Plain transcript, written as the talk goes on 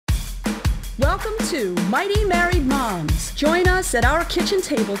Welcome to Mighty Married Moms. Join us at our kitchen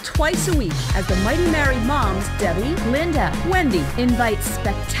table twice a week as the Mighty Married Moms, Debbie, Linda, Wendy, invite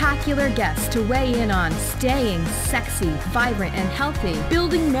spectacular guests to weigh in on staying sexy, vibrant, and healthy,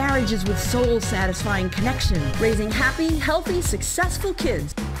 building marriages with soul-satisfying connection, raising happy, healthy, successful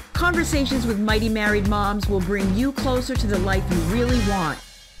kids. Conversations with Mighty Married Moms will bring you closer to the life you really want.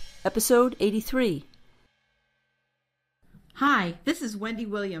 Episode 83. Hi, this is Wendy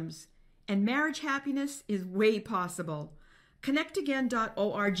Williams, and marriage happiness is way possible.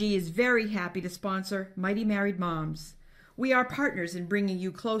 ConnectAgain.org is very happy to sponsor Mighty Married Moms. We are partners in bringing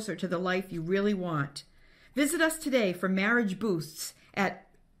you closer to the life you really want. Visit us today for marriage boosts at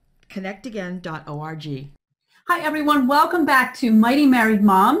ConnectAgain.org. Hi, everyone. Welcome back to Mighty Married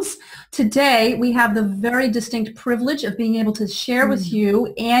Moms. Today, we have the very distinct privilege of being able to share with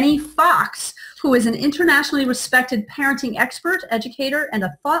you Annie Fox, who is an internationally respected parenting expert, educator, and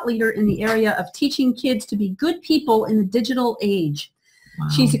a thought leader in the area of teaching kids to be good people in the digital age. Wow.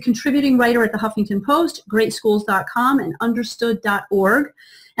 She's a contributing writer at the Huffington Post, greatschools.com, and understood.org.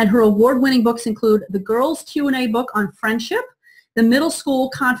 And her award-winning books include the Girls Q&A book on friendship, the Middle School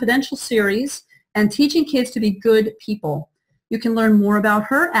Confidential series, and Teaching Kids to be Good People. You can learn more about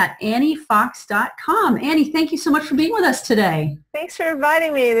her at anniefox.com. Annie, thank you so much for being with us today. Thanks for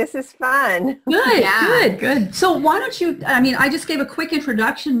inviting me. This is fun. Good. So why don't you, I just gave a quick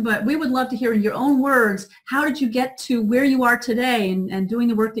introduction, but we would love to hear in your own words, how did you get to where you are today and doing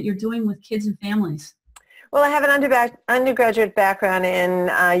the work that you're doing with kids and families? Well, I have an undergraduate background in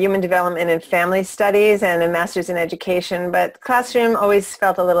human development and family studies and a master's in education, but classroom always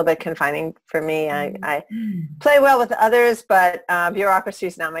felt a little bit confining for me. I play well with others, but bureaucracy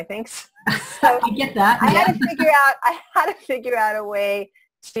is not my thing. So I get that. I had to figure out a way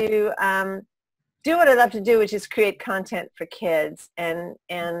to do what I love to do, which is create content for kids and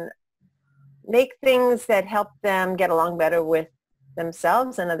make things that help them get along better with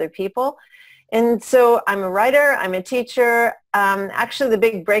themselves and other people. And so I'm a writer, I'm a teacher. Actually, the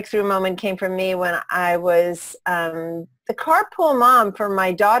big breakthrough moment came for me when I was the carpool mom for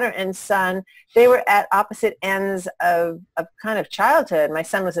my daughter and son. They were at opposite ends of kind of childhood. My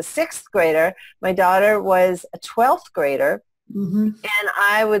son was a 6th grader. My daughter was a 12th grader. Mm-hmm. And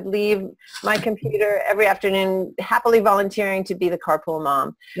I would leave my computer every afternoon happily volunteering to be the carpool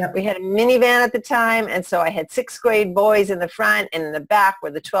mom. Yep. We had a minivan at the time, and so I had 6th grade boys in the front, and in the back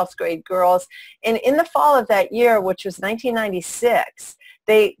were the 12th grade girls. And in the fall of that year, which was 1996,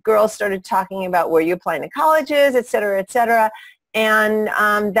 girls started talking about where you applying to colleges, et cetera, et cetera. And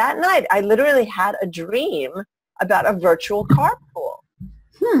that night, I literally had a dream about a virtual carpool.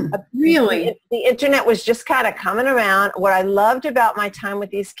 Really? The internet was just kind of coming around. What I loved about my time with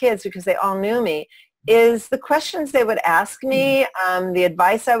these kids, because they all knew me, is the questions they would ask me, the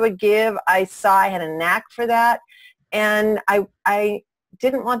advice I would give. I saw I had a knack for that, and I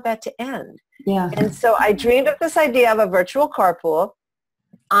didn't want that to end. Yeah. And so I dreamed up this idea of a virtual carpool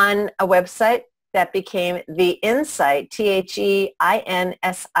on a website that became The Insight, THEINSIT,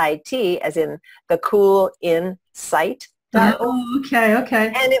 as in the cool insight. Oh,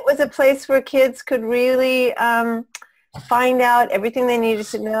 okay. And it was a place where kids could really find out everything they needed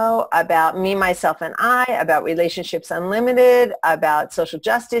to know about me, myself, and I, about Relationships Unlimited, about social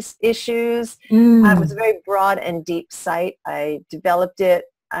justice issues. It was a very broad and deep site. I developed it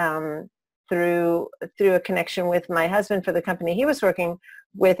through a connection with my husband for the company he was working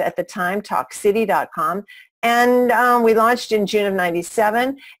with at the time, TalkCity.com. And we launched in June of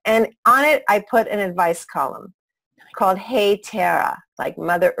 97. And on it, I put an advice column called Hey Tara, like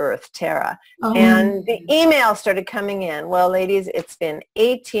Mother Earth Tara. Oh. And the email started coming in. Well, ladies, it's been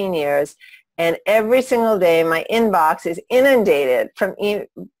 18 years, and every single day my inbox is inundated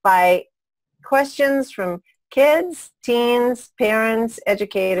by questions from kids, teens, parents,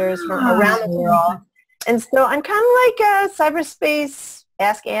 educators from around the world. And so I'm kind of like a cyberspace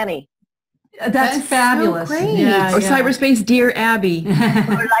Ask Annie. That's fabulous. So great. Yeah, or cyberspace Dear Abby. Or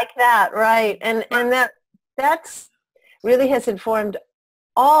like that, right. And that's really has informed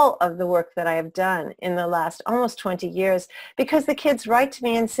all of the work that I have done in the last almost 20 years, because the kids write to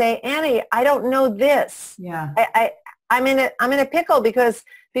me and say, Annie, I don't know this. Yeah. I'm in a pickle because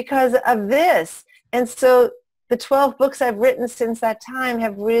of this. And so the 12 books I've written since that time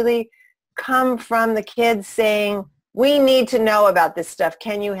have really come from the kids saying, we need to know about this stuff.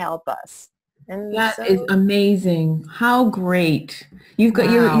 Can you help us? And That so, is amazing. How great. You've got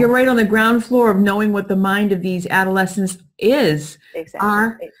Wow. you're right on the ground floor of knowing what the mind of these adolescents is.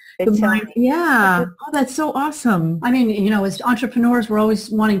 exactly. The It's mind, yeah. Oh, that's so awesome. I mean, you know, as entrepreneurs, we're always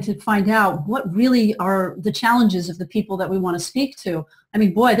wanting to find out what really are the challenges of the people that we want to speak to. I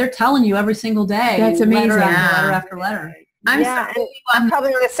mean, boy, they're telling you every single day. That's letter amazing. after Yeah. letter after letter. I'm yeah, so and I'm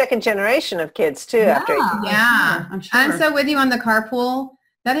probably on the second generation of kids too. After 18 months. Yeah, I'm sure. I'm so with you on the carpool.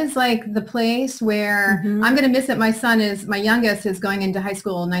 That is like the place where Mhm. I'm going to miss it. My youngest is going into high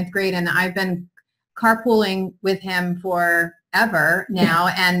school, 9th grade, and I've been carpooling with him forever now,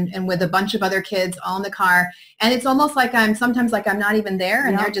 and with a bunch of other kids all in the car. And it's almost like sometimes I'm not even there,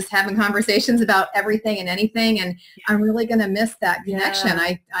 and Yeah. they're just having conversations about everything and anything. And I'm really going to miss that connection.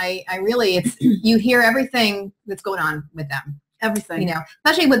 I really, it's, you hear everything that's going on with them. Everything. You know,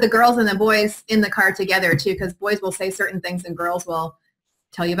 especially with the girls and the boys in the car together too, because boys will say certain things and girls will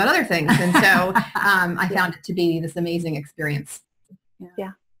tell you about other things. And so I found it to be this amazing experience.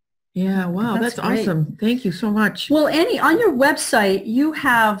 Yeah, wow, That's that's great. awesome. Thank you so much. Well, Annie, on your website, you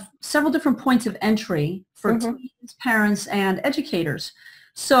have several different points of entry for teens, parents, and educators.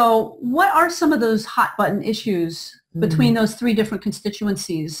 So what are some of those hot button issues between those three different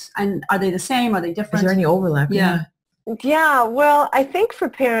constituencies? And are they the same? Are they Is different? there any overlap? Yeah. Yeah, well, I think for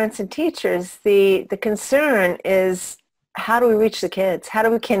parents and teachers, the concern is how do we reach the kids? How do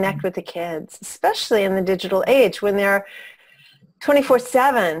we connect with the kids, especially in the digital age when they're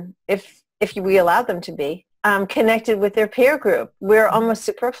 24/7, if we allow them to be, connected with their peer group. We're almost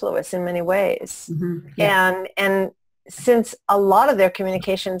superfluous in many ways. And since a lot of their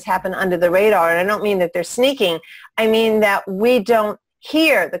communications happen under the radar, and I don't mean that they're sneaking, I mean that we don't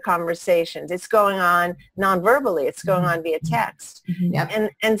hear the conversations. It's going on non-verbally. It's going on via text. Yep.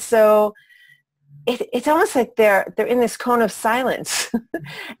 And so it's almost like they're in this cone of silence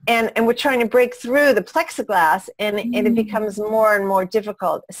and we're trying to break through the plexiglass and it becomes more and more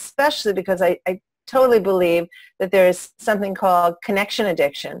difficult, especially because I totally believe that there's something called connection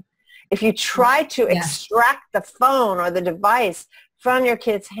addiction. If you try to extract the phone or the device from your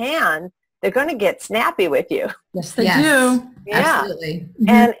kid's hand, they're going to get snappy with you. Yes, they do. Yeah. Absolutely.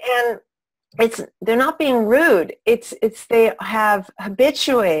 And they're not being rude. It's they have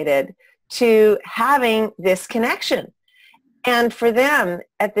habituated to having this connection. And for them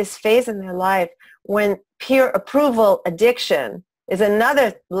at this phase in their life, when peer approval addiction is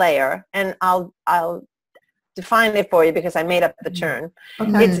another layer, and I'll define it for you because I made up the term.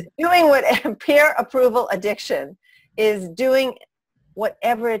 Okay. It's doing what peer approval addiction is, doing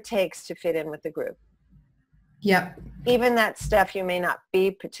whatever it takes to fit in with the group. Yep. Even that stuff you may not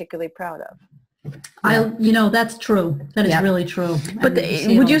be particularly proud of. That's true. That is really true. But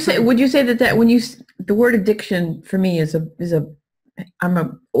would you say that when the word addiction for me is I'm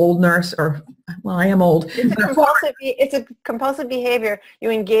an old nurse, or well, I am old. It's a compulsive behavior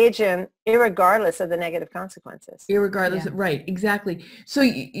you engage in irregardless of the negative consequences. Irregardless, right? Exactly. So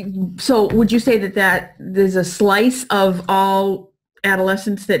would you say that there's a slice of all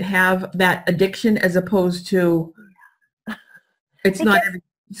adolescents that have that addiction, as opposed to it's not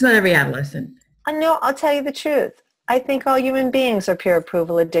every adolescent? No, I'll tell you the truth. I think all human beings are peer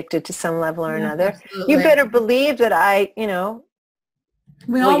approval addicted to some level or another. Absolutely. You better believe that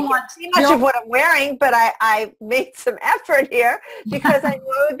we all want see much of what I'm wearing, but I made some effort here because I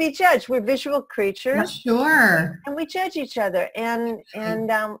knew I would be judged. We're visual creatures. Sure. And we judge each other. And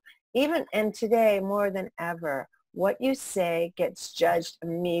today, more than ever, what you say gets judged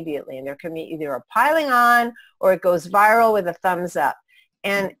immediately. And there can be either a piling on or it goes viral with a thumbs up.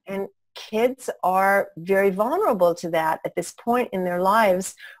 And kids are very vulnerable to that at this point in their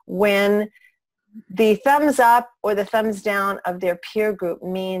lives, when the thumbs up or the thumbs down of their peer group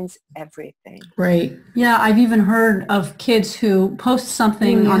means everything. Right. Yeah, I've even heard of kids who post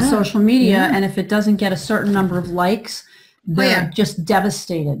something on social media, and if it doesn't get a certain number of likes, they're just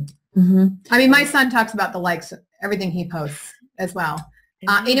devastated. I mean, my son talks about the likes, everything he posts as well.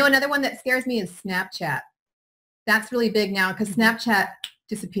 Another one that scares me is Snapchat. That's really big now because Snapchat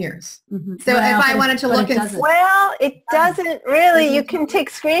disappears. So if I wanted to look and it doesn't really. You can take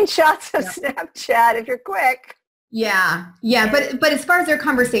screenshots of Snapchat if you're quick. But as far as their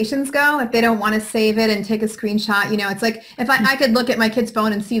conversations go, if they don't want to save it and take a screenshot, it's like if I could look at my kid's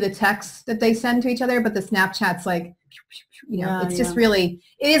phone and see the texts that they send to each other, but the Snapchat's like, it's just really,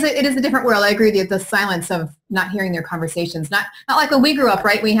 it is a different world. I agree with you. The silence of not hearing their conversations, not like when we grew up,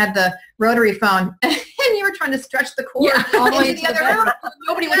 right? We had the rotary phone and you were trying to stretch the cord all the way to the other room.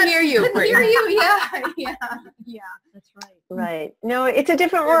 Nobody would hear you. Yeah. That's right. Right. No, it's a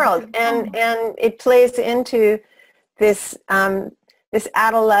different world, and it plays into this this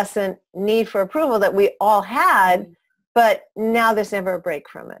adolescent need for approval that we all had, but now there's never a break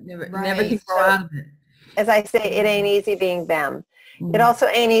from it. Never Right. can grow out of it. As I say, it ain't easy being them. Mm. It also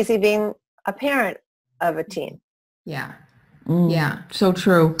ain't easy being a parent of a teen. Yeah. Mm. Yeah. So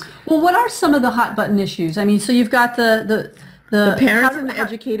true. Well, what are some of the hot button issues? I mean, so you've got the parents how- and the how-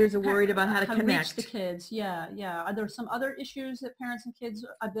 educators are worried about how to reach connect. the kids. Yeah, yeah. Are there some other issues that parents and kids,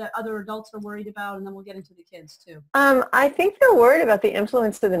 that other adults are worried about? And then we'll get into the kids too. I think they're worried about the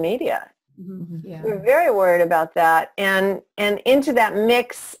influence of the media. Mm-hmm. Yeah. We're very worried about that. And into that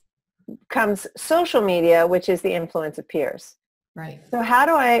mix comes social media, which is the influence of peers. Right. So how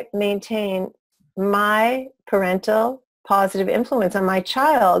do I maintain my parental positive influence on my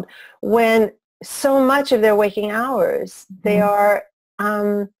child when so much of their waking hours, they are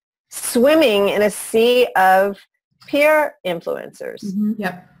swimming in a sea of peer influencers Mm-hmm.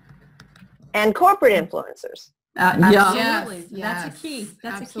 Yep. and corporate influencers? Absolutely. Yes, That's a key.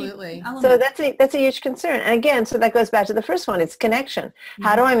 That's absolutely. a key element. So that's a huge concern. And again, so that goes back to the first one. It's connection.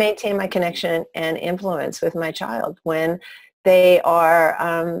 How do I maintain my connection and influence with my child when they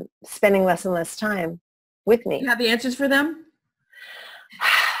are spending less and less time with me? You have the answers for them?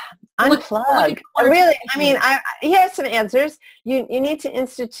 Unplug. Really, I mean, here are some answers. You need to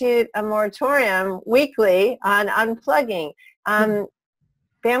institute a moratorium weekly on unplugging.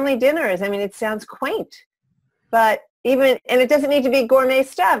 Family dinners. I mean, it sounds quaint, but and it doesn't need to be gourmet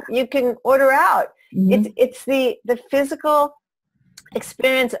stuff. You can order out. Mm-hmm. It's the physical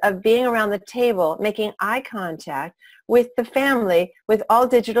experience of being around the table, making eye contact with the family, with all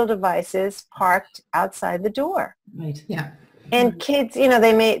digital devices parked outside the door. Right. Yeah. And kids,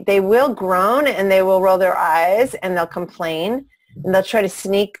 they will groan and they will roll their eyes and they'll complain and they'll try to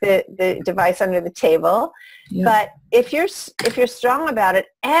sneak the device under the table. Yeah. But if you're strong about it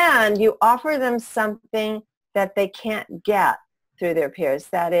and you offer them something that they can't get through their peers,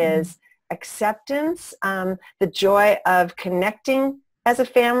 that is acceptance, the joy of connecting as a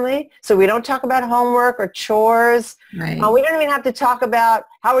family. So we don't talk about homework or chores. Right. We don't even have to talk about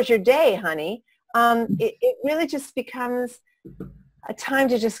how was your day, honey. It really just becomes a time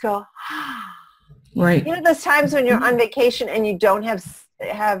to just go, Right. You know those times when you're on vacation and you don't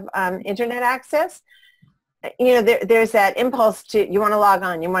have internet access? There's that impulse you want to log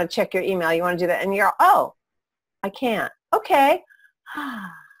on, you want to check your email, you want to do that, and you're, I can't. Okay.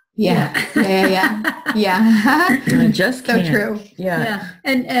 Yeah. Yeah. I just So can't. true. Yeah. Yeah,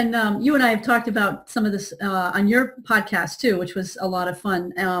 and you and I have talked about some of this on your podcast too, which was a lot of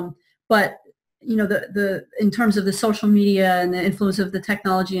fun. But the in terms of the social media and the influence of the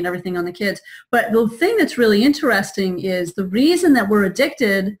technology and everything on the kids. But the thing that's really interesting is the reason that we're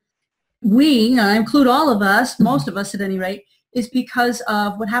addicted. I include all of us, most of us at any rate, is because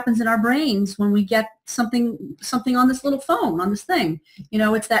of what happens in our brains when we get something on this little phone, on this thing.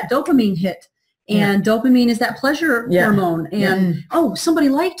 It's that dopamine hit. And dopamine is that pleasure hormone. And, somebody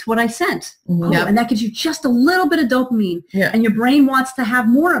liked what I sent. Mhm. And that gives you just a little bit of dopamine. Yeah. And your brain wants to have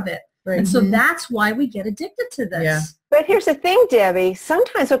more of it. Right. And so that's why we get addicted to this. Yeah. But here's the thing, Debbie.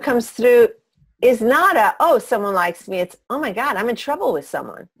 Sometimes what comes through is not someone likes me. It's, oh my God, I'm in trouble with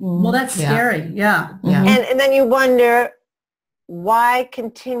someone. Well, that's Yeah. scary. Yeah. Yeah. And then you wonder, why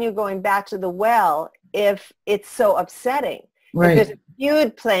continue going back to the well if it's so upsetting? Right. If there's a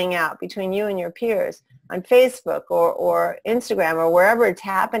feud playing out between you and your peers on Facebook or Instagram or wherever it's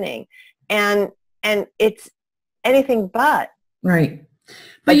happening, and it's anything but Right.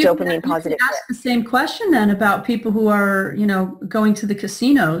 a you dopamine can positive ask the same question then about people who are, going to the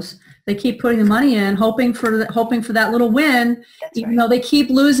casinos. They keep putting the money in, hoping for that little win, That's even right. though they keep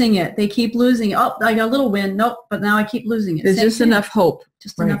losing it. They keep losing. Oh, I got a little win. Nope, but now I keep losing it. There's Same just thing. enough hope.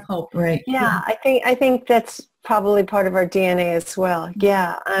 Just Right. enough hope. Right. Yeah, I think that's probably part of our DNA as well.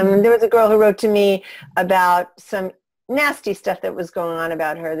 Yeah. There was a girl who wrote to me about some nasty stuff that was going on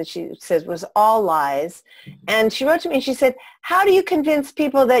about her that she says was all lies. And she wrote to me and she said, how do you convince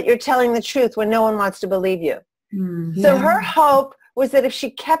people that you're telling the truth when no one wants to believe you? Mm. So her hope was that if she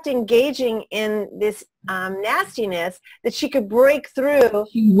kept engaging in this nastiness, that she could break through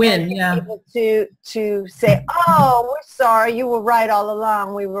You win. and be Yeah. able to say, oh, we're sorry, you were right all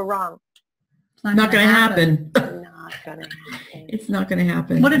along, we were wrong. It's Not going to happen. Not gonna happen. It's not going to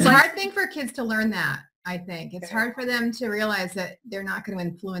happen. What It's is a hard thing for kids to learn that, I think. It's hard for them to realize that they're not going to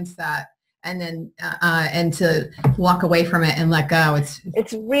influence that and then and to walk away from it and let go.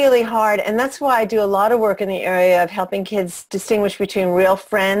 It's really hard, and that's why I do a lot of work in the area of helping kids distinguish between real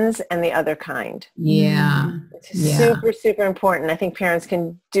friends and the other kind. Yeah. It's Yeah. super, super important. I think parents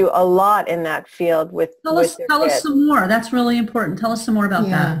can do a lot in that field with Tell their us kids. some more. That's really important. Tell us some more about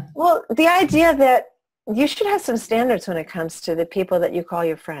Yeah. Well, the idea that you should have some standards when it comes to the people that you call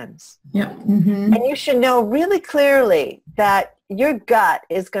your friends. Yeah. Mm-hmm. And you should know really clearly that your gut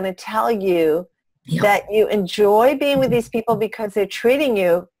is going to tell you that you enjoy being with these people because they're treating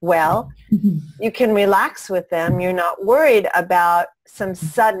you well. Mm-hmm. You can relax with them. You're not worried about some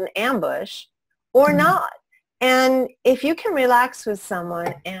sudden ambush or not. And if you can relax with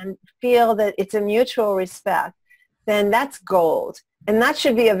someone and feel that it's a mutual respect, then that's gold. And that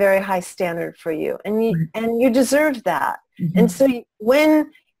should be a very high standard for you. And you deserve that. Mm-hmm. And so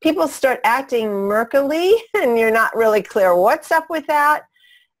when people start acting murkily and you're not really clear what's up with that,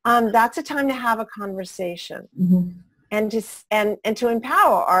 that's a time to have a conversation. Mm-hmm. And to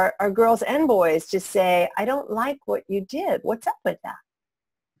empower our girls and boys to say, I don't like what you did. What's up with that?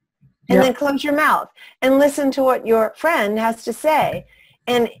 And then close your mouth and listen to what your friend has to say.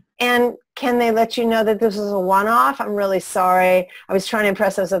 And can they let you know that this was a one-off? I'm really sorry. I was trying to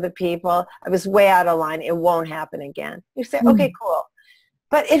impress those other people. I was way out of line. It won't happen again. You say, okay, cool.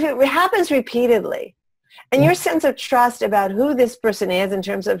 But if it happens repeatedly, and your sense of trust about who this person is in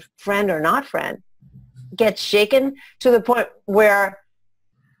terms of friend or not friend gets shaken to the point where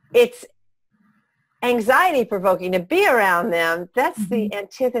it's anxiety-provoking to be around them, that's the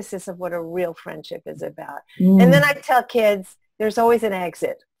antithesis of what a real friendship is about. And then I tell kids, there's always an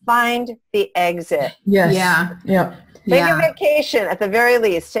exit. Find the exit. Yes. Yeah. Yeah. Take a vacation, at the very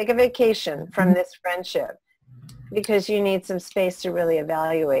least. Take a vacation from this friendship because you need some space to really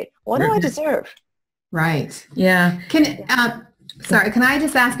evaluate. What do I deserve? Right. Yeah. Can I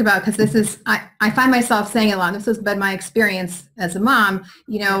just ask about, because this is, I find myself saying a lot, this has been my experience as a mom,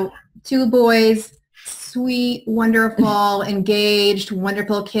 2 boys, sweet, wonderful, engaged,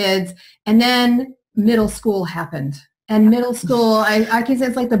 wonderful kids, and then middle school happened. And middle school, I can say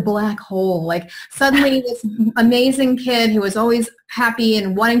it's like the black hole. Like suddenly this amazing kid who was always happy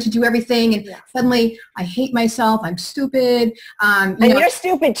and wanting to do everything, and suddenly I hate myself, I'm stupid. And you're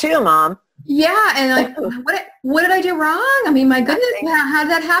stupid too, Mom. Yeah, and like, what did I do wrong? I mean, my goodness, how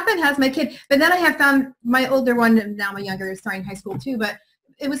did that happen? How's my kid? But then I have found my older one, and now my younger is starting high school too, but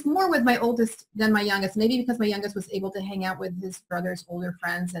it was more with my oldest than my youngest, maybe because my youngest was able to hang out with his brother's older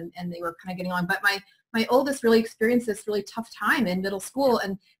friends, and they were kind of getting along. But my oldest really experienced this really tough time in middle school,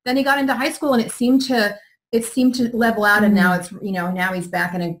 and then he got into high school, and it seemed to level out, and now it's now he's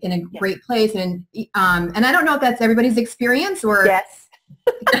back in a great place, and I don't know if that's everybody's experience or yes.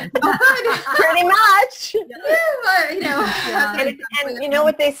 Pretty much. And you know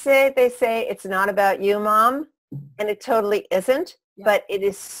what they say? They say it's not about you, Mom, and it totally isn't. But it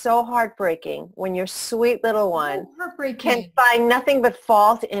is so heartbreaking when your sweet little one can find nothing but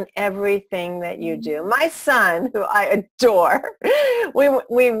fault in everything that you do. My son, who I adore,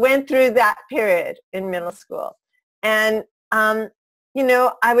 we went through that period in middle school. And, I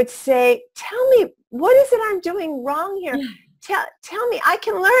would say, tell me, what is it I'm doing wrong here? Tell me, I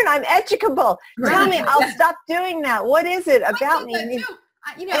can learn. I'm educable. Right. Tell me, I'll stop doing that. What is it about me? And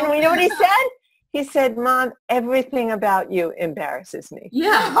you know what he said? He said, Mom, everything about you embarrasses me.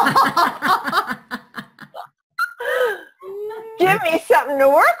 Yeah. Give me something to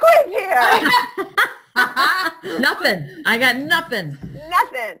work with here. Nothing. I got nothing.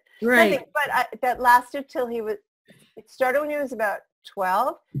 Nothing. Right. Nothing. But that lasted till it started when he was about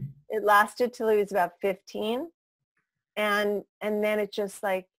 12. It lasted till he was about 15. And then it just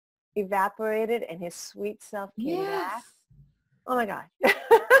like evaporated and his sweet self came back. Oh my God.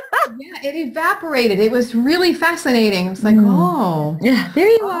 Yeah, it evaporated. It was really fascinating. It was like, yeah, there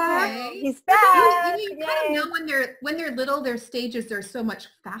you are. He's back. You kind of know when they're little, their stages are so much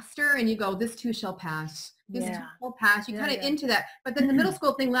faster, and you go, this too shall pass. This too will pass. You kind of into that. But then the middle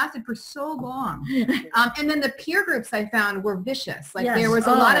school thing lasted for so long. And then the peer groups I found were vicious. Like there was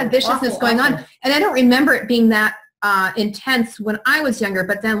a lot of viciousness going on. And I don't remember it being that intense when I was younger.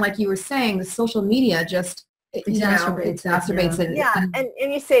 But then, like you were saying, the social media just exacerbates it. Yeah, and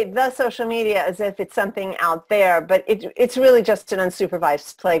you say the social media as if it's something out there, but it's really just an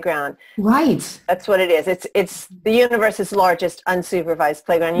unsupervised playground. Right. That's what it is. It's the universe's largest unsupervised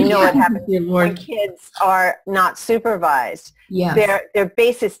playground. You know what happens when kids are not supervised. Yeah. Their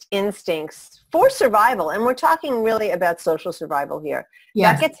basest instincts for survival, and we're talking really about social survival here.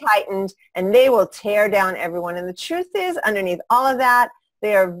 That gets heightened, and they will tear down everyone. And the truth is, underneath all of that,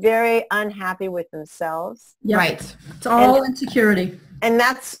 they are very unhappy with themselves. Yep. Right. It's all insecurity. And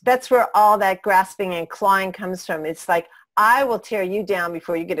that's where all that grasping and clawing comes from. It's like, I will tear you down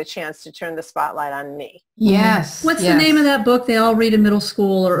before you get a chance to turn the spotlight on me. Yes. What's the name of that book they all read in middle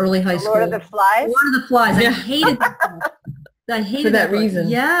school or early high school? Lord of the Flies? Lord of the Flies. I hated that book. I hated for that book. reason.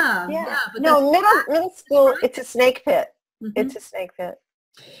 Yeah. But no, middle school, it's a snake pit. It's a snake pit.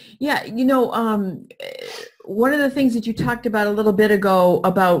 Yeah, one of the things that you talked about a little bit ago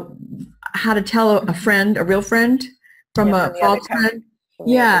about how to tell a friend, a real friend, from a false friend.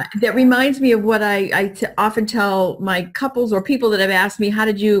 Yeah, that reminds me of what I often tell my couples or people that have asked me, how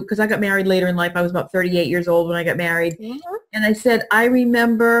did you, because I got married later in life. I was about 38 years old when I got married. Mm-hmm. And I said, I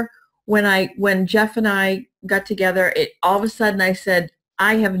remember when Jeff and I got together, all of a sudden I said,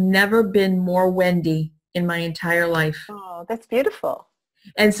 I have never been more Wendy in my entire life. Oh, that's beautiful.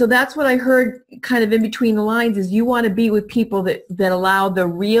 And so that's what I heard kind of in between the lines is you want to be with people that allow the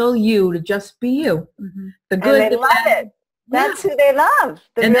real you to just be you. Mm-hmm. The good. And they love it. That's who they love.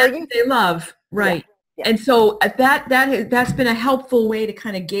 And that's who they love. Right. Yeah. And so that's been a helpful way to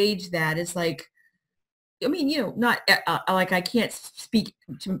kind of gauge that. It's like, I mean, not like I can't speak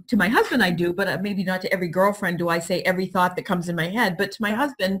to my husband, I do, but maybe not to every girlfriend do I say every thought that comes in my head. But to my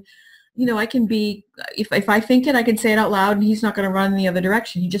husband, I can be, if I think it, I can say it out loud and he's not going to run in the other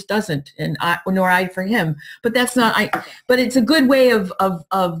direction. He just doesn't. And nor I for him. But that's not, but it's a good way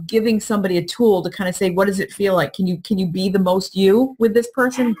of giving somebody a tool to kind of say, what does it feel like? Can you be the most you with this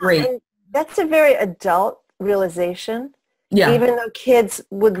person? Great. And that's a very adult realization. Yeah. Even though kids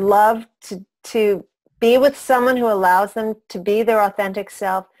would love to be with someone who allows them to be their authentic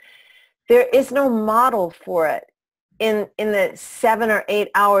self, there is no model for it. In the 7 or 8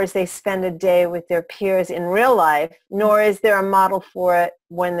 hours they spend a day with their peers in real life, nor is there a model for it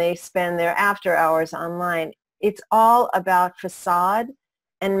when they spend their after hours online. It's all about facade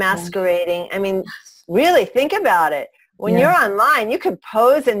and masquerading. I mean, really think about it. When you're online, you can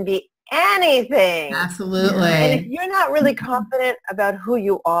pose and be anything. Absolutely. And if you're not really confident about who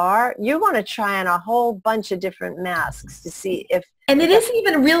you are, you want to try on a whole bunch of different masks to see if. And it isn't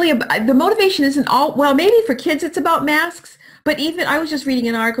even really, the motivation isn't all, well, maybe for kids it's about masks, but even, I was just reading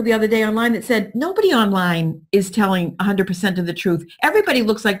an article the other day online that said nobody online is telling 100% of the truth. Everybody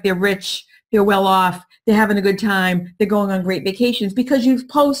looks like they're rich, they're well off, they're having a good time, they're going on great vacations because you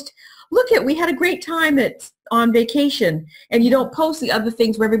post, we had a great time on vacation, and you don't post the other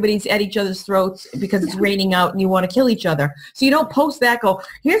things where everybody's at each other's throats because it's raining out and you want to kill each other. So you don't post that, go,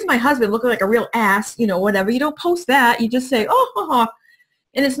 here's my husband looking like a real ass, whatever. You don't post that. You just say, oh,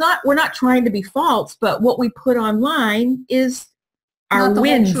 and it's not, we're not trying to be false, but what we put online is our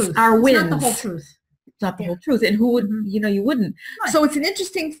wins, our wins. It's not the whole truth. It's not the whole truth. And who would, you wouldn't. Right. So it's an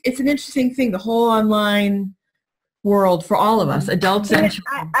interesting thing, the whole online world for all of us, adults and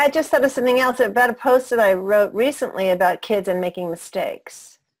children. I just thought of something else about a post that I wrote recently about kids and making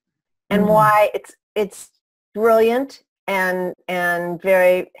mistakes and why it's brilliant and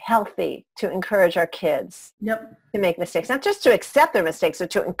very healthy to encourage our kids to make mistakes, not just to accept their mistakes, but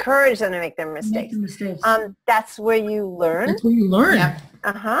to encourage them to make their mistakes. That's where you learn. That's where you learn. Yeah.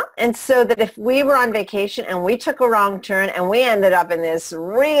 And so that if we were on vacation and we took a wrong turn and we ended up in this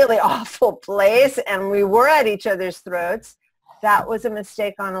really awful place and we were at each other's throats, that was a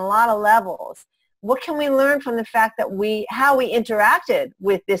mistake on a lot of levels. What can we learn from the fact that how we interacted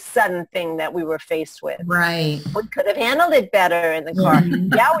with this sudden thing that we were faced with? Right. We could have handled it better in the car.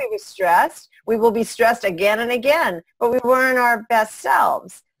 Yeah, we were stressed. We will be stressed again and again, but we weren't our best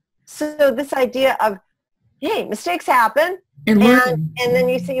selves. So this idea of, hey, mistakes happen. And then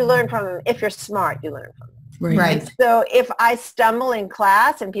you learn from them. If you're smart, you learn from them. Right. So if I stumble in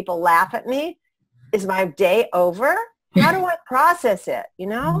class and people laugh at me, is my day over? How do I process it,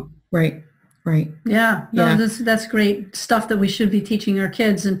 Right. Yeah. No, that's great stuff that we should be teaching our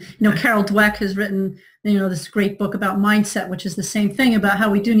kids. And, Carol Dweck has written, this great book about mindset, which is the same thing about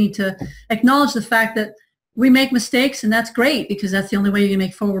how we do need to acknowledge the fact that we make mistakes, and that's great because that's the only way you can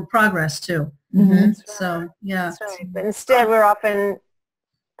make forward progress too. So, yeah. That's right. But instead, we're often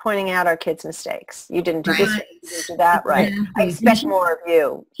pointing out our kids' mistakes. You didn't do this, you didn't do that right. I expect more of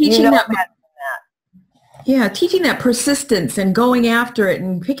you. Teaching teaching that persistence and going after it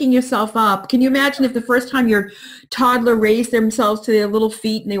and picking yourself up. Can you imagine if the first time your toddler raised themselves to their little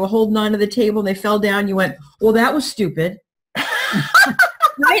feet and they were holding onto the table and they fell down, you went, well, that was stupid.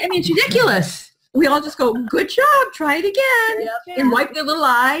 Right? I mean, it's ridiculous. We all just go, good job, try it again, and wipe their little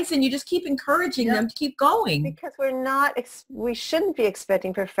eyes, and you just keep encouraging them to keep going. Because we shouldn't be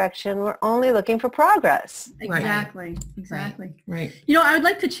expecting perfection. We're only looking for progress. Exactly. Right. I would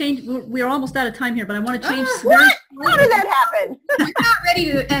like to change, we're almost out of time here, but I want to change. How did that happen? We're not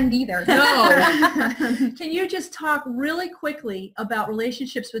ready to end either. No. Can you just talk really quickly about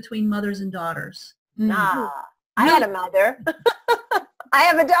relationships between mothers and daughters? I had a mother. I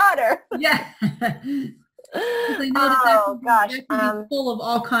have a daughter. Yeah. Gosh. Full of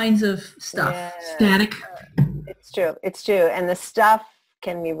all kinds of stuff. Static. It's true. And the stuff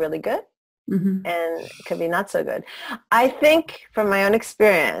can be really good Mm-hmm. and it could be not so good. I think from my own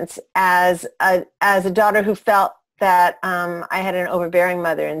experience as a daughter who felt that I had an overbearing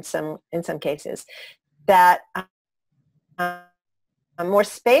mother in some cases, that more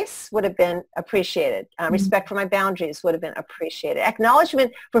space would have been appreciated. Respect for my boundaries would have been appreciated.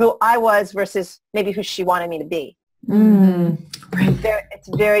 Acknowledgement for who I was versus maybe who she wanted me to be. Right. It's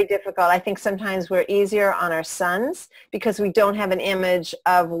very difficult. I think sometimes we're easier on our sons because we don't have an image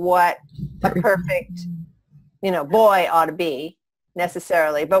of what a perfect, boy ought to be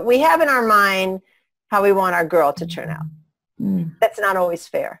necessarily. But we have in our mind how we want our girl to turn out. That's not always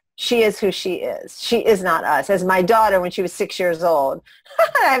fair. She is who she is. She is not us. As my daughter, when she was 6 years old,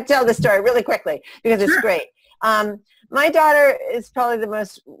 I have to tell the story really quickly because it's great. My daughter is probably the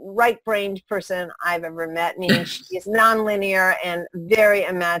most right-brained person I've ever met, meaning she is nonlinear and very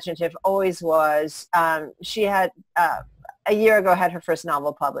imaginative, always was. She had, a year ago, had her first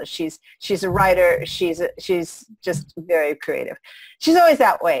novel published. She's a writer. She's just very creative. She's always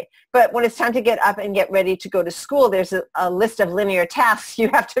that way. But when it's time to get up and get ready to go to school, there's a list of linear tasks you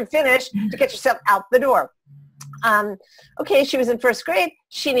have to finish to get yourself out the door. Okay, she was in first grade.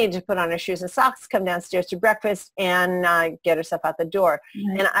 She needed to put on her shoes and socks, come downstairs to breakfast, and get herself out the door.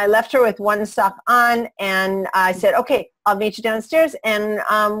 Right. And I left her with one sock on, and I said, okay, I'll meet you downstairs, and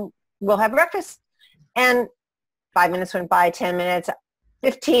we'll have breakfast. And 5 minutes went by, 10 minutes,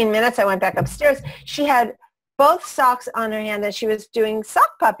 15 minutes, I went back upstairs. She had both socks on her hand, and she was doing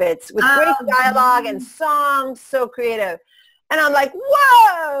sock puppets with great dialogue and songs, so creative. And I'm like,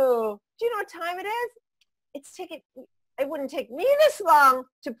 whoa, do you know what time it is? It wouldn't take me this long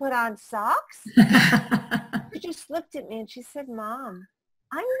to put on socks. She just looked at me and she said, Mom,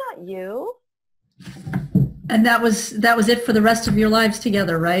 I'm not you. And that was it for the rest of your lives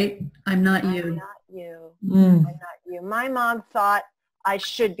together, right? I'm not you. I'm not you. I'm not you. My mom thought I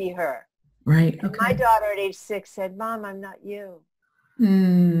should be her. Right. And my daughter at age 6 said, Mom, I'm not you.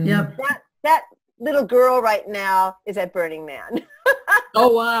 Yep. That little girl right now is at Burning Man. Oh,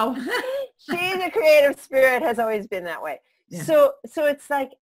 wow. She's a creative spirit, has always been that way. Yeah. So it's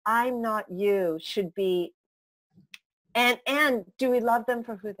like, I'm not you should be, and do we love them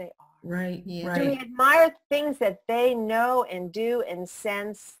for who they are? Right. Yeah. Right. Do we admire things that they know and do and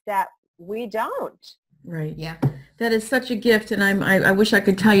sense that we don't? Right. Yeah. That is such a gift, and I wish I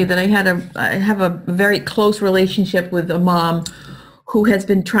could tell you that I have a very close relationship with a mom who has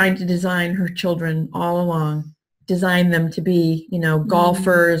been trying to design her children all along, design them to be,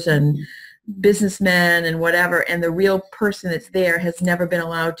 golfers and businessmen and whatever, and the real person that's there has never been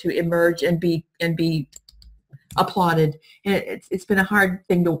allowed to emerge and be applauded. And it's been a hard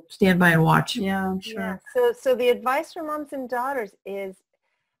thing to stand by and watch. Yeah, sure. Yeah. So the advice for moms and daughters is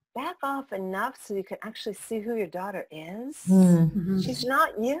back off enough so you can actually see who your daughter is. Mm-hmm. She's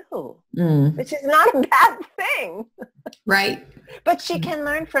not you, which is not a bad thing. Right. But she can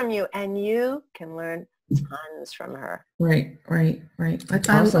learn from you, and you can learn tons from her. Right. That's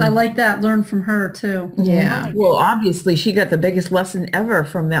awesome. I like that. Learn from her too. Yeah. Well, obviously she got the biggest lesson ever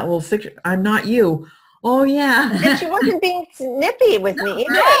from that little 6. I'm not you. Oh, yeah. And she wasn't being snippy with me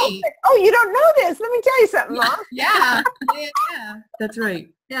either. Right. Like, oh, you don't know this. Let me tell you something, Mom. Yeah. That's right.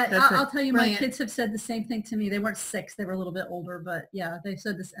 Yeah, I'll tell you, my kids have said the same thing to me. They weren't 6. They were a little bit older, but yeah, they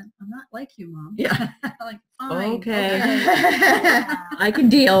said this. I'm not like you, Mom. Yeah. Like, fine. Okay. I can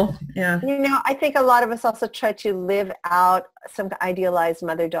deal. Yeah. I think a lot of us also try to live out some idealized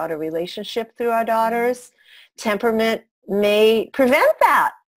mother-daughter relationship through our daughters. Temperament may prevent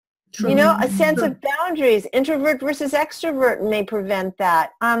that. True. A sense of boundaries, introvert versus extrovert may prevent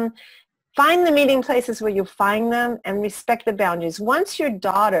that. Find the meeting places where you find them and respect the boundaries. Once your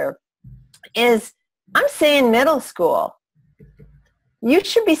daughter is, I'm saying middle school, you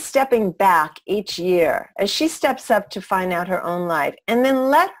should be stepping back each year as she steps up to find out her own life. And then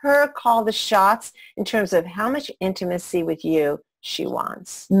let her call the shots in terms of how much intimacy with you she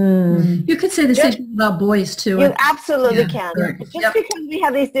wants. You could say the same thing about boys too. You absolutely can. Just because we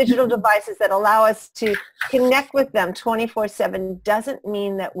have these digital devices that allow us to connect with them 24/7 doesn't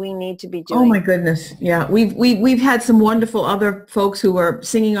mean that we need to be doing. Oh my goodness. Yeah. We've had some wonderful other folks who are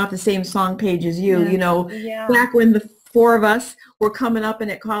singing off the same song page as you, back when the 4 of us were coming up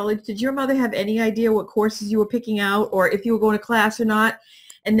and at college. Did your mother have any idea what courses you were picking out or if you were going to class or not?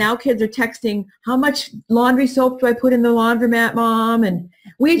 And now kids are texting, how much laundry soap do I put in the laundromat, Mom? And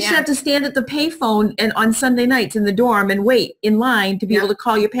we just have to stand at the payphone and on Sunday nights in the dorm and wait in line to be able to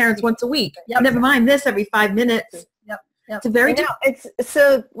call your parents once a week. Never mind this every 5 minutes. It's a very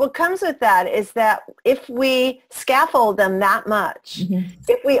so what comes with that is that if we scaffold them that much,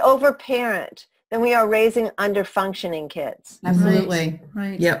 if we overparent, than we are raising under-functioning kids. Absolutely.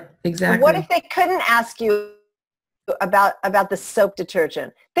 Right. Yep, exactly. What if they couldn't ask you about the soap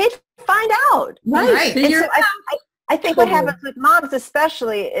detergent? They'd find out. Right. Then And you're- so I think what happens with moms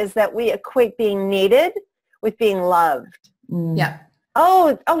especially is that we equate being needed with being loved. Mm. Yeah.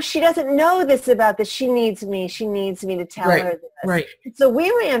 Oh, she doesn't know this about this. She needs me. She needs me to tell Right, her this. right. So we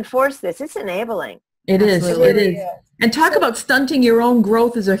reinforce this. It's enabling. It is. Absolutely. It is. And talk about stunting your own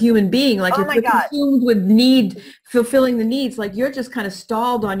growth as a human being. Like Oh if my you're God. consumed with fulfilling the needs, like you're just kind of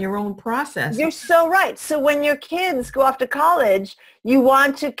stalled on your own process. You're so right. So when your kids go off to college, you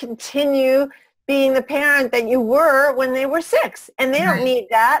want to continue being the parent that you were when they were 6. And they don't Right. need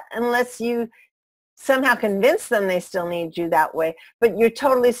that unless you somehow convince them they still need you that way. But you're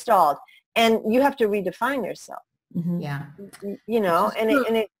totally stalled. And you have to redefine yourself, Mhm. Yeah. you know, Which is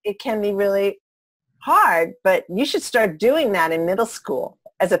and true. it can be really hard, but you should start doing that in middle school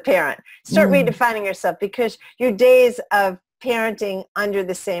as a parent. Start redefining yourself, because your days of parenting under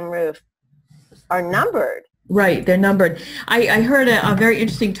the same roof are numbered. Right, they're numbered. I heard a very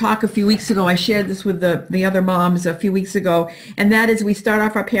interesting talk a few weeks ago. I shared this with the other moms a few weeks ago, and that is we start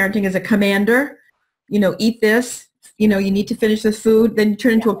off our parenting as a commander. You know, eat this. You know, you need to finish this food. Then you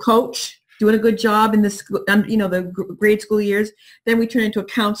turn into a coach, doing a good job in the school, you know, the grade school years. Then we turn into a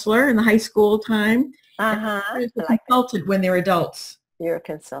counselor in the high school time. Uh-huh. And into a I like that. consultant when they're adults. You're a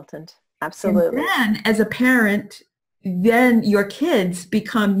consultant. Absolutely. And then as a parent, then your kids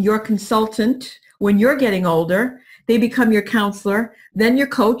become your consultant when you're getting older. They become your counselor, then your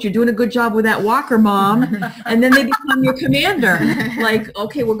coach. You're doing a good job with that walker, mom. And then they become your commander. Like,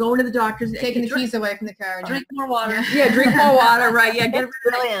 okay, we're going to the doctor's. Taking the keys away from the car. Drink more water. Yeah, drink more water, right? Yeah, get That's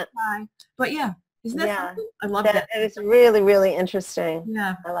brilliant. But yeah, isn't that Yeah. something? I love that. That is really, really interesting.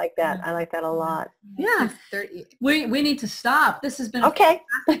 Yeah. I like that. I like that a lot. Yeah. 30. We need to stop. This has been Okay.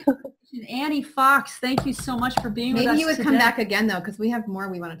 Annie Fox. Thank you so much for being with us Maybe you would come today. back again though, because we have more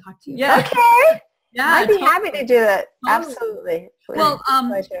we want to talk to you. Yeah. Okay. Yeah. I'd be totally. happy to do that. Totally. Absolutely. Well,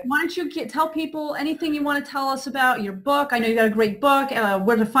 Pleasure. why don't you tell people anything you want to tell us about your book? I know you got a great book.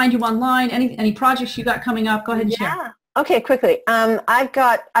 Where to find you online? Any projects you got coming up? Go ahead and share. Yeah. Okay, quickly. I've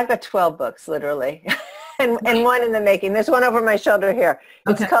got 12 books literally, and one in the making. There's one over my shoulder here.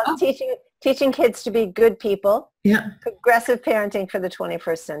 It's Okay. called Teaching Kids to Be Good People. Yeah. Progressive Parenting for the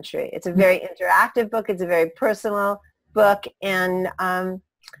 21st Century. It's a very interactive book. It's a very personal book, and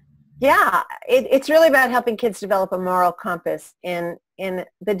it's really about helping kids develop a moral compass in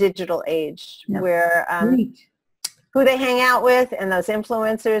the digital age, where Great. who they hang out with and those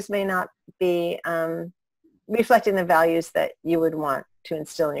influencers may not be reflecting the values that you would want to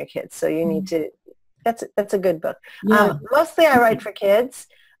instill in your kids. So you need to. That's a good book. Yeah. Mostly I write for kids.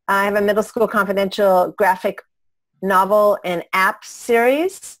 I have a middle school confidential graphic novel and app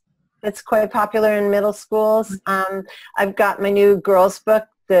series that's quite popular in middle schools. I've got my new girls book,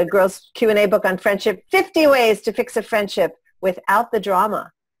 the girls Q&A book on friendship, 50 ways to fix a friendship without the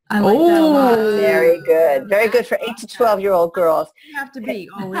drama. I like that a lot. Very good. Very good for 8 to 12-year-old girls. You have to be.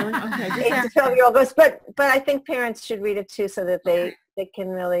 Oh, really? Okay. 8 to 12-year-old girls. But I think parents should read it too, so that they can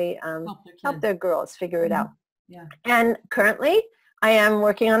really help their girls figure it out. Yeah. And currently, I am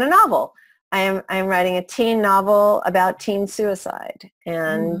working on a novel. I am writing a teen novel about teen suicide.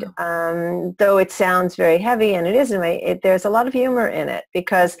 And though it sounds very heavy, and it isn't, there's a lot of humor in it,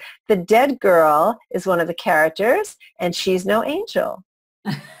 because the dead girl is one of the characters, and she's no angel.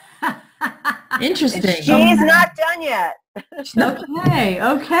 Interesting. She's not done yet.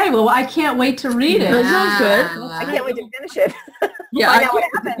 Okay. Well, I can't wait to read it. That sounds good. I can't wait to finish it. Yeah. Find I out what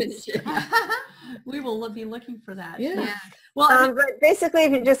can't happens. finish it. We will be looking for that. Yeah. Well, But basically,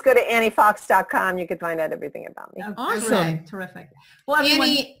 if you just go to anniefox.com, you can find out everything about me. Awesome. Terrific. Well, everyone,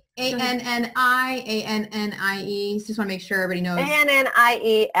 Annie, ANNIE. Just want to make sure everybody knows.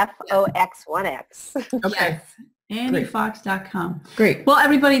 ANNIEFOX1X. Okay. AnnieFox.com. Great. Well,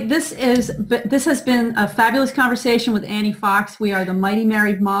 everybody, this has been a fabulous conversation with Annie Fox. We are the Mighty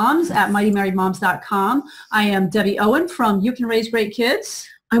Married Moms at mightymarriedmoms.com. I am Debbie Owen from You Can Raise Great Kids.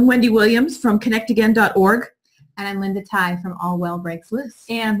 I'm Wendy Williams from connectagain.org. And I'm Linda Tighe from All Well Breaks Loose.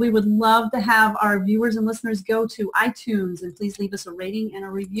 And we would love to have our viewers and listeners go to iTunes and please leave us a rating and a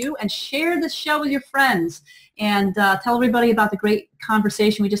review and share this show with your friends and tell everybody about the great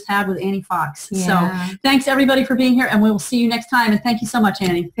conversation we just had with Annie Fox. Yeah. So thanks everybody for being here, and we will see you next time. And thank you so much,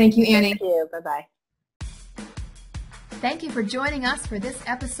 Annie. Thank you, Annie. Thank you. Bye-bye. Thank you for joining us for this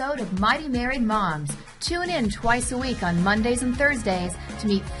episode of Mighty Married Moms. Tune in twice a week on Mondays and Thursdays to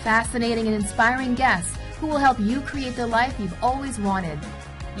meet fascinating and inspiring guests who will help you create the life you've always wanted.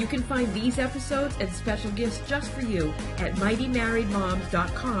 You can find these episodes and special gifts just for you at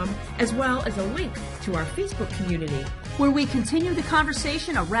mightymarriedmoms.com, as well as a link to our Facebook community, where we continue the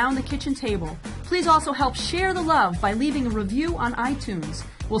conversation around the kitchen table. Please also help share the love by leaving a review on iTunes.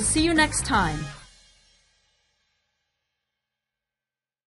 We'll see you next time.